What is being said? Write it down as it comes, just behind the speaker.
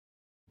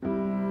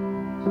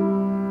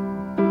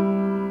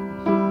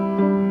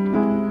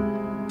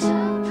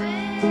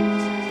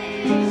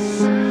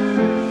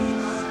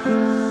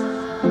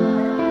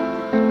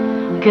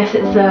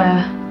is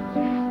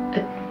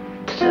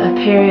a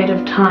period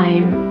of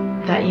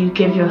time that you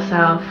give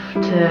yourself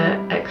to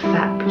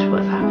accept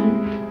what's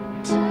happened.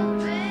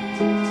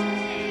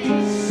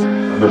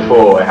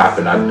 Before it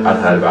happened,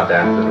 I'd heard about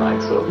death and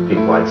like sort of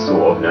people I'd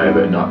sort of know,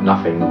 but no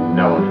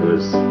one who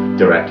was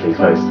directly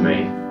close to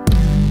me.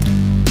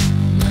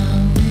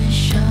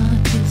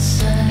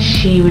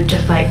 She would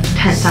just like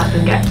tense up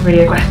and get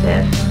really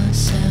aggressive.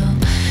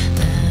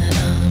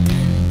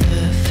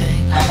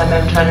 I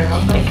remember trying to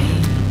not like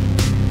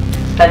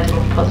spend it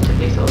more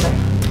positively sort of thing.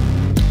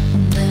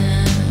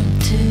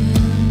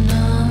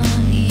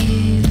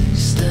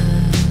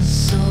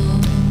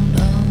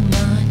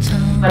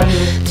 When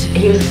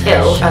he was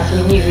ill, as we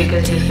knew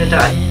because he was going to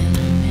die.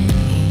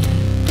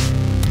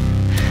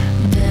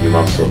 Your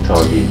mum sort of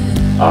told you,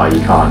 oh,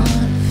 you can't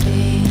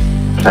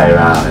play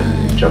around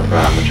and jump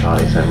around with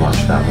Charlie that much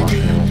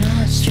anymore.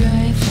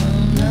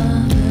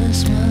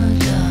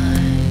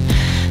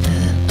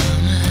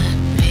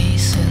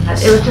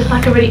 It was just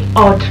like a really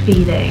odd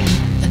feeling.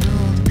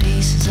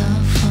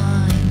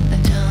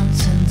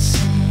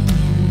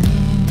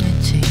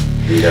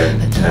 You don't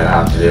know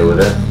how to deal with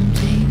it.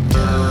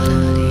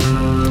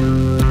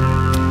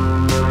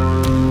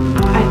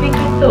 I think I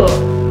thought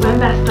when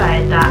Beth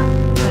died that I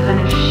kind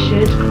of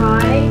should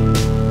cry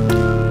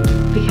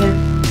because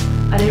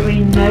I didn't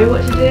really know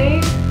what to do.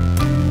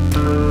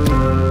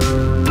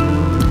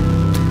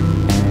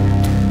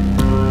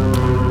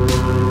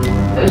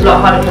 It was a lot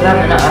harder for them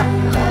than her.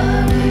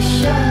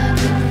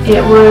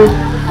 It was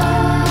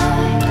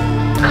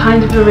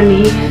kind of a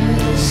relief.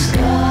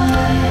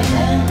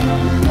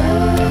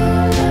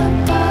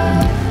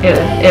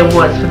 It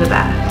was for the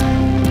best.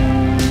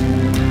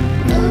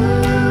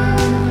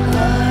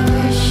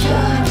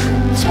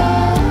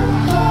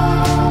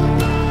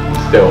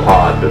 Still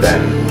hard, but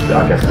then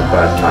I guess the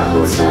first time's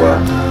always the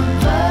worst.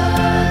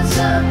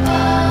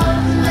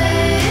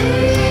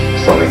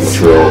 Something which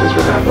we'll always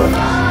remember.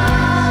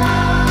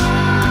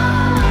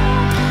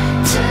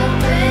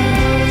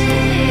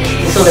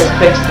 There's all this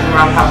criticism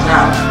around the house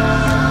now.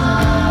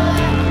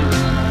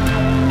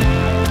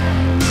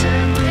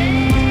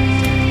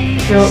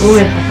 I feel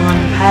always like I'm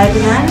unprepared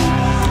again.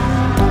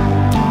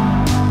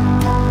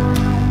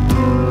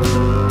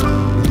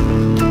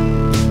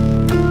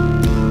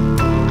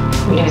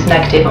 When it was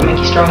negative, it'll make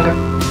you stronger.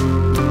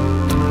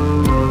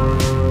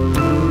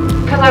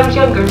 Because I was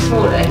younger and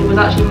smaller, he was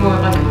actually more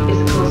of like a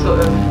physical sort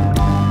of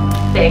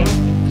thing.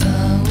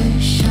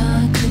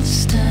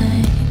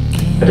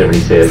 I didn't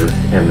really see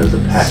him as a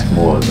pet,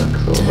 more as like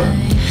sort of a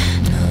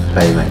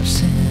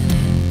playmate.